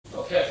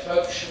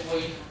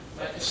we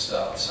make a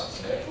start this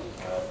afternoon?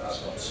 That's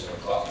gone 2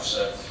 o'clock,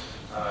 so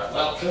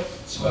welcome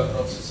to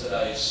everyone to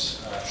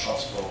today's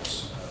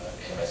Transport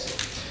Committee.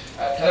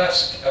 Can I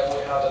ask, have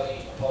we had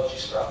any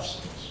apologies for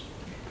absence?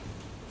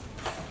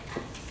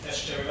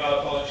 Yes, Chair, we've had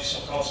apologies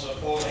from Councillor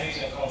Paul Hayes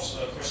and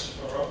Councillor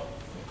Christopher Rowe.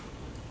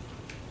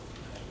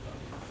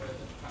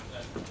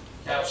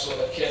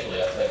 Councillor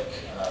Cllr, I think,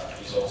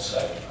 is also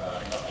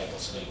not able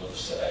to be with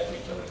us today. We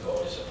can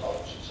record his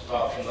apologies.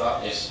 Apart from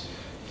that, is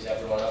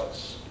everyone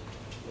else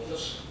with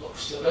us?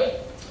 Looks to be.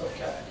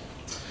 Okay.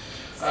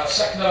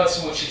 Second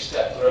item, which is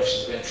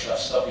declarations of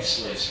interest,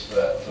 obviously is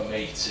for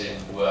me to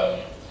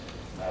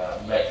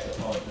make the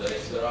point that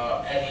if there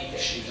are any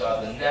issues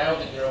either now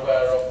that you're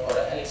aware of or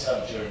at any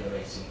time during the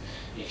meeting,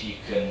 if you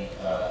can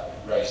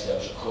raise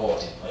those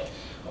accordingly,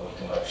 and we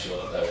can make sure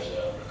that those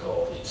are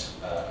recorded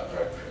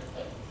appropriately.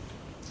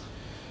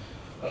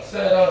 And the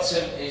third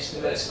item is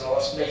the minutes of the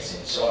last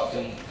meeting, so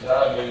can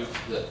I move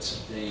that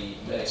the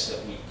minutes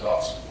that we've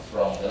got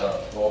from the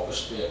 9th of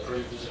August be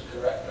approved as a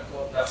correct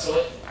record?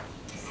 Natalie?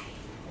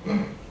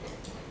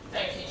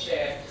 Thank you,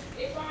 Chair.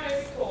 If I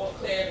recall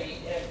clearly,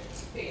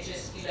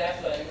 pages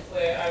 11,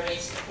 where I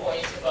raised the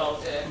point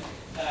about the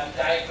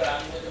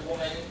diagram with the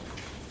woman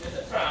with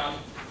the pram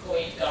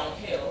going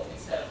downhill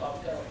instead of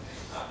uphill,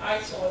 I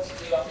thought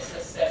the officer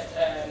said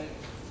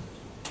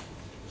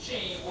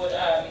she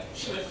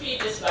would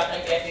feed this back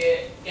and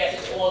get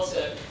it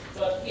altered,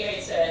 but here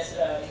it says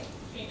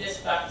feed this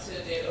back to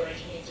the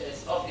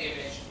originators of the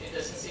image. It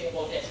doesn't say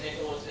about getting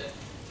it altered.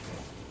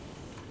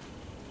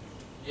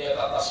 Yeah,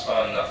 that's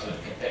fine. That we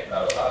can pick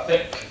that up. I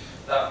think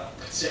that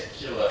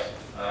particular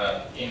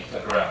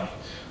infogram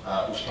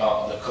was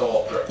part of the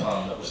corporate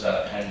plan that was then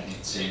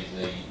appended to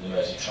the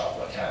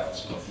Merseytravel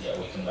accounts. But yeah,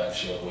 we can make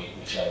sure we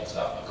change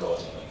that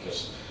accordingly,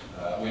 because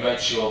we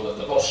made sure that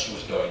the bus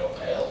was going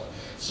uphill.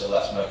 So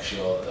let's make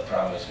sure that the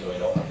pram is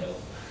going uphill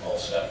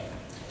also. Okay.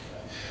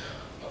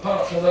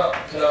 Apart from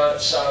that, can I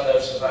sign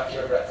those as an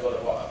accurate record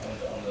of what happened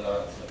on the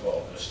 9th of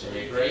August? Do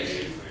we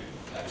agree?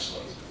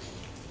 Excellent.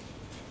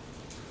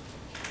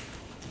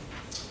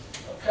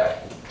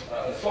 Okay.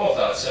 And the fourth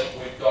item,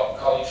 we've got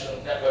colleagues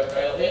from Network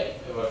Rail here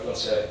who are going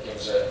to give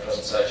us a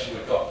presentation.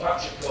 We've got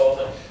Patrick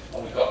Gordon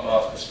and we've got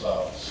Marcus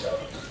Barnes. So,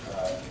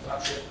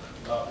 Patrick,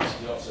 Marcus,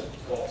 do you want to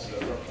come up to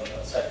the front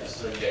and take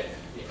us through your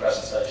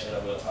presentation,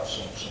 and we'll have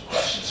some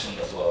questions from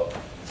the floor.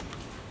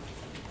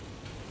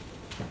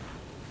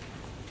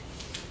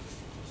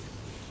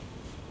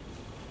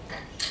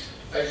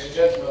 Ladies and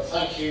gentlemen,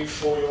 thank you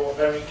for your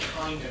very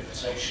kind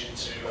invitation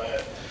to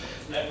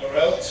Network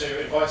Rail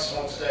to invite us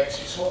along today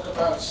to talk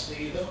about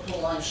the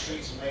Liverpool Lime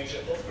Street major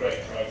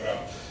upgrade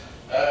programme.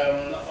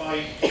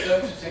 I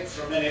don't think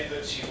for a minute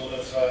that you will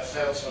have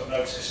failed to have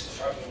noticed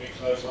the fact that we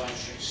closed Lime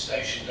Street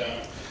station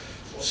down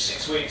for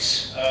 6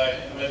 weeks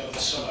in the middle of the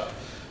summer.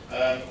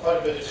 Quite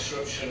a bit of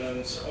disruption, and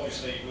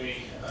obviously we're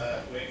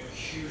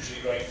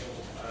hugely grateful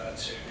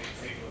to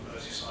the people of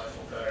Merseyside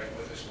for bearing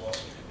with us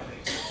whilst we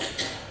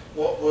completed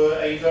what were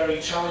a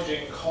very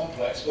challenging,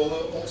 complex, but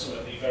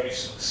ultimately very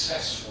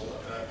successful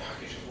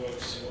package of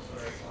works to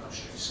upgrade Lime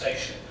Street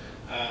Station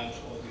and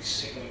all the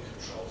signalling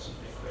controls and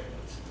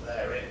equipment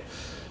therein.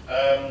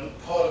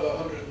 Part of a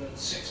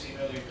 £160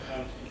 million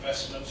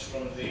investment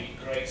from the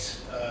Great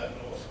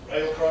North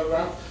Rail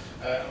Programme,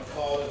 and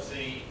part of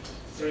the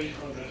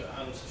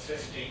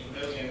 350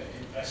 million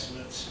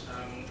investment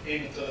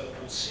in the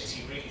Liverpool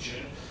City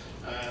region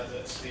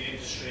that the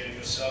industry and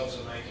yourselves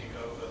are making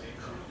over the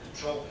current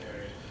control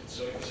period.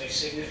 So it was a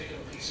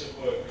significant piece of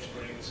work which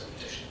brings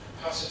additional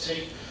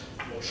capacity,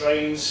 more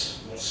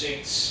trains, more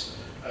seats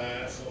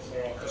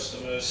for our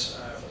customers,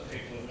 for the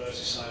people of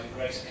Merseyside, and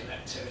greater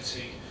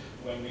connectivity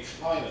when we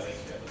finally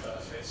get the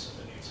benefits of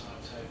the new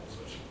timetables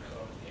which will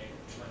come in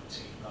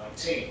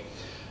 2019.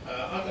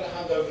 I'm going to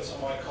hand over to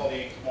my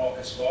colleague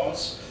Marcus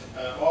Barnes.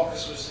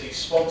 Marcus was the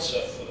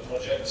sponsor for the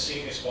project, the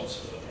senior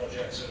sponsor for the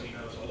project, so he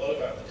knows a lot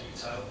about the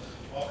detail.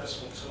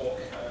 Marcus will talk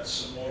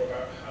some more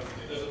about how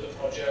we delivered the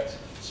project,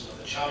 some of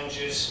the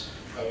challenges,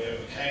 how we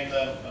overcame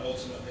them, and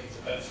ultimately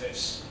the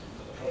benefits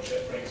that the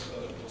project brings to the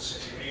Liverpool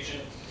City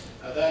region.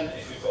 And then,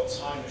 if we've got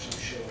time, which I'm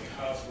sure we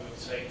have, we'll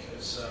take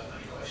as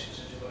many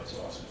questions as you'd like to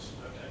ask us.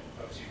 Okay,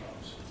 over to you,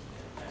 Marcus.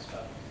 Thanks,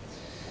 Pat.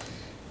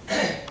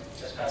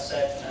 As Pat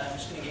said, I'm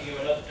just going to give you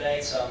an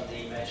update on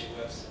the major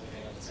works that we've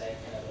been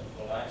undertaking at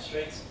Liverpool Lime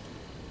Street.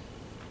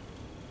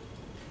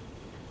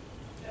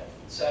 Yeah.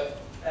 So,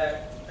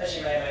 as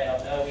you may or may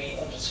not know, we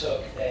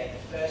undertook the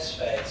first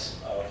phase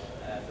of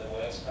the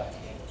works back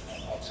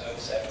in October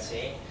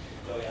 17,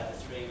 where we had a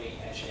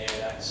 3-week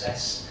engineering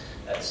access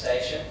at the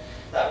station.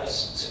 That was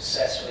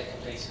successfully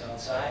completed on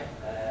time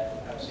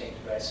and was deemed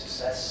a great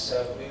success.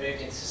 So we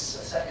moved into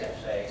the second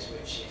phase,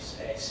 which is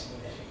a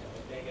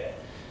significantly bigger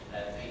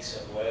piece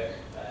of work,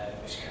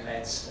 which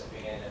commenced at the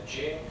beginning of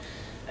June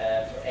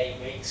for 8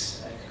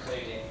 weeks and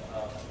concluding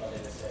on Monday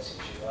the 30th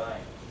of July.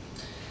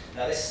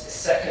 Now this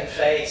second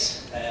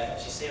phase,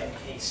 as you see on the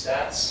key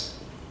stats,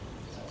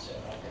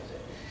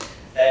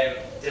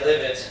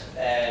 delivered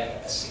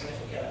a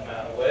significant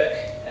amount of work.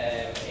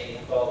 It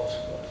involved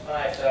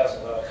 5,000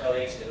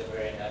 colleagues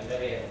delivering 1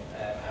 million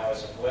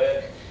hours of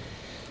work.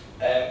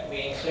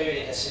 We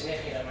included a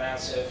significant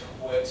amount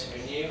of work to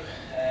renew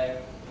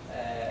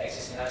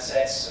existing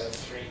assets, so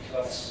 3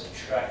 kilometres of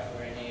track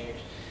were renewed,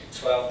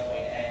 12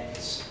 point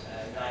ends,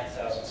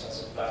 9,000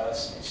 tonnes of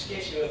ballast. It just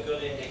gives you a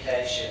good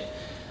indication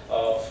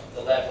of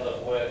the level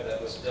of work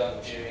that was done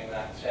during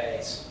that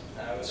phase.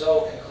 It was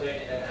all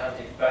concluded and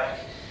handed back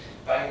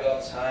bang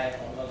on time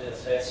on Monday the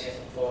 30th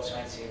at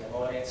 4:20 in the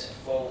morning to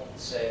full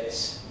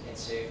service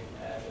into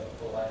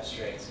Liverpool Line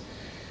Street.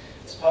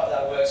 As part of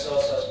that works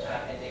also, as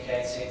Pat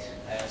indicated,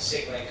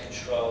 signalling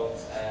control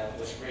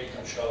was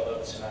recontrolled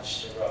over to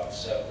Manchester Rock,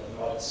 so the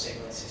modern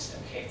signalling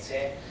system kicked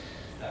in.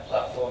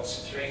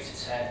 Platforms 3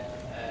 to 10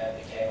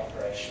 became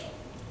operational.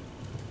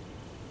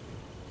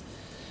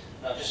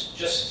 Now,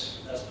 just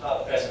as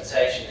part of the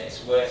presentation,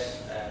 it's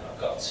worth,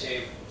 I've got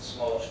 2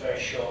 small, very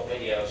short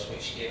videos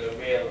which give a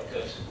real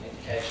good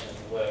indication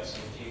of the works.